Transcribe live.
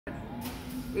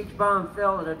Each bomb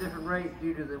fell at a different rate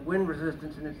due to the wind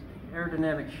resistance and its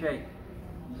aerodynamic shape.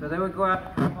 So they would go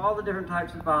out with all the different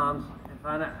types of bombs and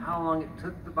find out how long it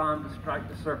took the bomb to strike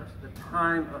the surface, the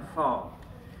time of fall.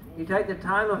 You take the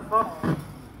time of fall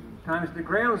times the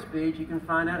ground speed, you can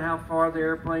find out how far the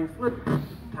airplane flew.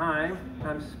 Time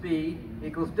times speed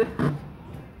equals distance.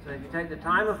 So if you take the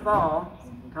time of fall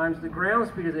times the ground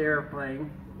speed of the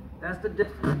airplane, that's the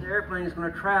distance the airplane is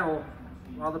going to travel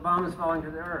while the bomb is falling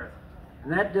to the earth.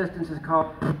 And that distance is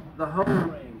called the hole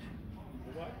range.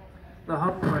 The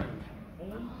hole range.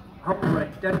 Hole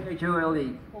range.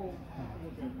 W-H-O-L-E.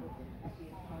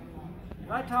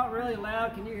 If I talk really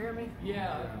loud, can you hear me?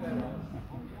 Yeah.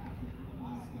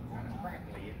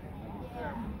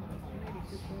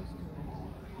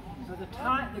 So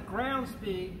the ground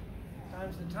speed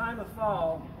times the time of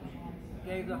fall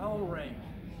gave the hole range.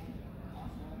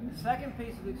 The second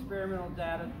piece of experimental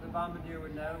data the bombardier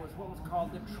would know was what was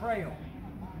called the trail.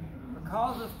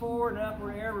 Because of forward and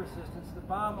upward air resistance, the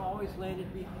bomb always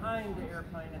landed behind the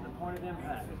airplane at the point of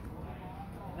impact.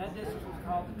 And that distance was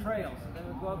called the trail. So they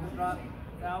would go up and drop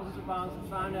thousands of bombs and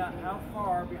find out how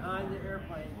far behind the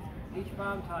airplane each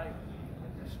bomb type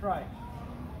would strike.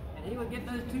 And he would get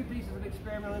those two pieces of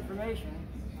experimental information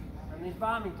from these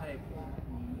bombing tables.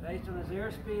 Based on his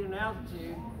airspeed and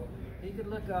altitude, he could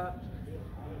look up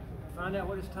and find out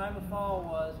what his time of fall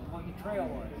was and what the trail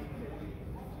was.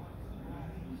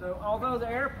 So although the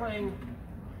airplane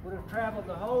would have traveled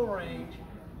the whole range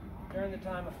during the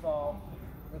time of fall,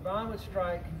 the bomb would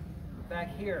strike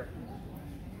back here.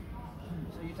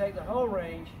 So you take the whole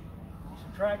range, you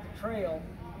subtract the trail,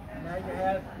 and now you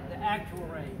have the actual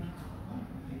range.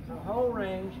 So whole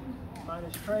range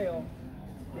minus trail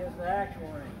gives the actual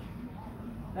range.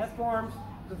 That forms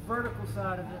the vertical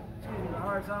side of the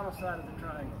horizontal side of the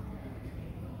triangle.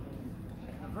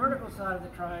 The vertical side of the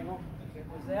triangle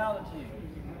is the altitude.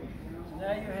 So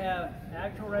now you have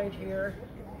actual range here,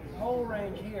 whole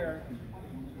range here.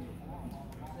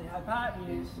 The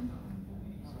hypotenuse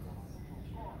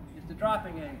is the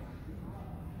dropping angle.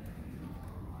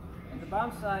 And the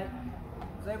bombsight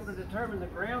was able to determine the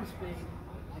ground speed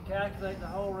to calculate the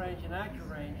whole range and actual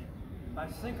range by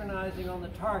synchronizing on the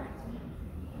target.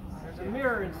 There's a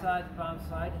mirror inside the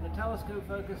bombsight, and the telescope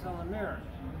focuses on the mirror.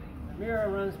 The mirror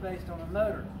runs based on a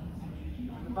motor.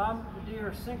 When the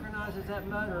bombardier synchronizes that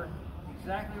motor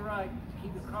exactly right to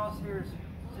keep the crosshairs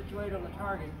situated on the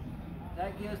target,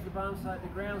 that gives the bombsight the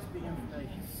ground speed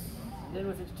information. And then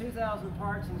with its 2,000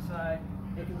 parts inside,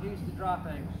 it computes the drop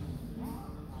angle.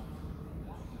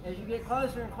 As you get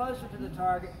closer and closer to the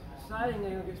target, the sighting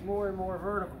angle gets more and more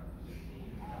vertical.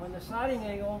 When the sighting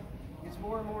angle gets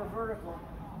more and more vertical,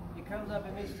 it comes up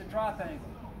and meets the drop angle.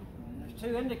 And there's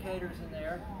two indicators in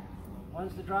there.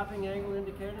 One's the dropping angle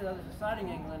indicator, the other's the sighting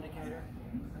angle indicator.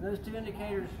 When those two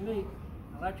indicators meet,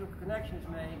 electrical connection is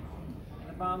made, and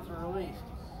the bombs are released.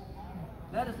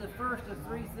 That is the first of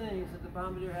three things that the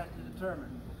bombardier has to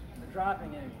determine: the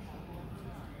dropping angle.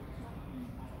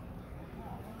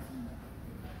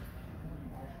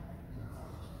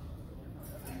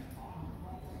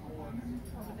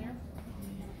 Over there?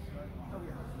 Oh,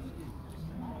 yeah.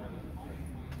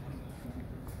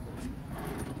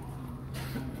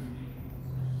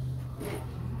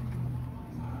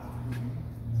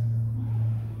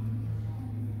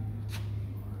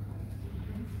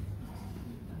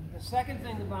 The second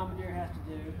thing the bombardier has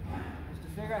to do is to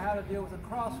figure out how to deal with a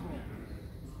crosswind.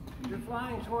 If you're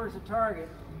flying towards the target,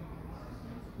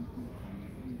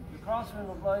 the crosswind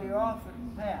will blow you off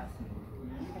the path.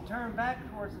 You can turn back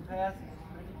towards the path,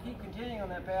 but if you keep continuing on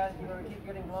that path, you're going to keep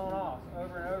getting blown off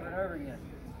over and over and over again.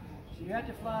 So you have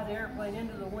to fly the airplane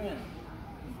into the wind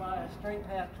to fly a straight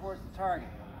path towards the target.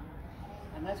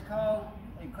 And that's called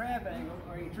a crab angle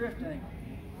or a drift angle.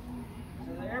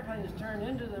 So the airplane is turned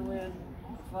into the wind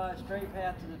to fly a straight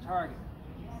path to the target.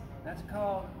 That's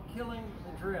called killing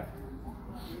the drift.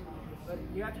 But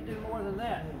you have to do more than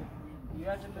that. You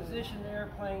have to position the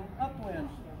airplane upwind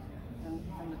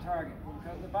from the target,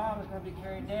 because the bomb is going to be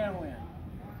carried downwind.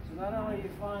 So not only are you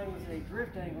flying with a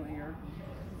drift angle here,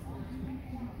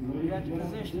 you have to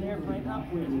position the airplane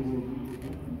upwind.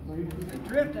 The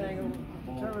drift angle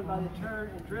is determined by the turn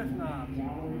and drift knobs.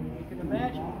 You can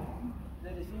imagine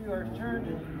that if you are turned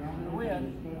to the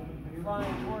wind,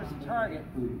 flying towards the target,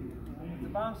 if the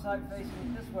bomb sight facing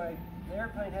it this way, the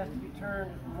airplane has to be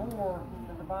turned more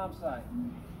than the bomb sight.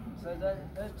 So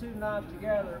those two knobs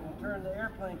together will turn the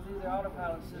airplane through the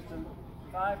autopilot system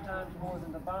 5 times more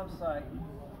than the bomb sight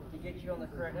to get you on the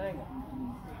correct angle.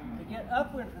 To get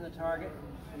upwind from the target,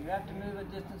 you have to move a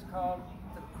distance called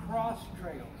the cross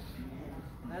trail.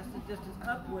 That's the distance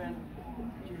upwind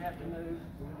that you have to move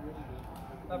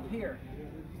up here,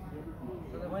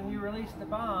 so that when you release the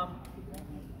bomb,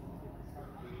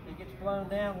 it gets blown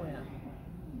downwind.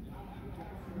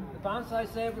 The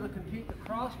bombsight's able to compute the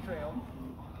cross trail,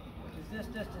 which is this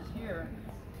distance here,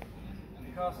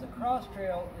 because the cross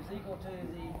trail is equal to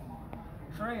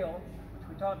the trail, which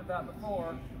we talked about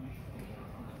before,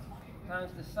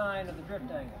 times the sine of the drift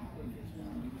angle.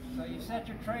 So you set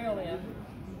your trail in,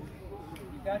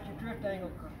 you've got your drift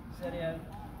angle set in,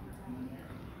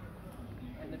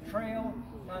 and the trail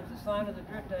times the sine of the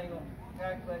drift angle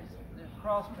calculates the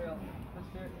cross trail,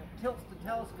 tilts the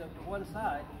telescope to one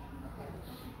side.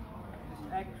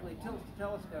 It actually tilts the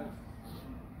telescope,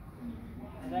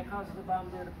 and that causes the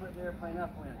bombardier to put the airplane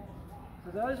upwind.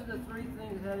 So those are the three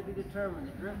things that had to be determined: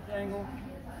 the drift angle,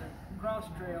 the cross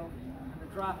trail, and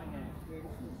the dropping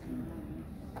angle.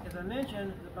 As I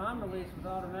mentioned, the bomb release was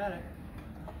automatic.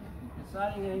 The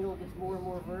sighting angle gets more and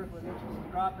more vertical. It mentions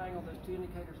the drop angle, those two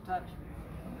indicators touch.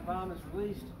 The bomb is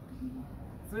released.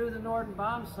 Through the Norden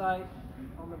Bombsight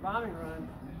on the bombing run,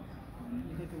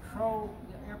 you can control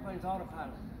the airplane's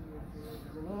autopilot.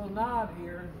 There's a little knob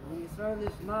here. When you throw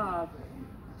this knob,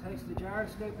 it takes the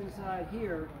gyroscope inside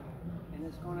here, and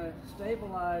it's going to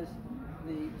stabilize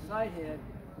the sight head,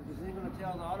 which is then going to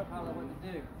tell the autopilot what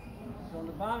to do. So on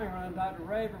the bombing run, Dr.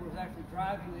 Raver was actually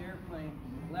driving the airplane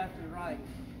left and right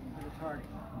to the target.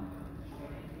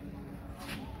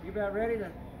 You about ready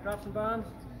to drop some bombs?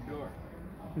 Sure.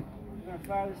 We're going to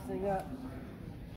fire this thing up.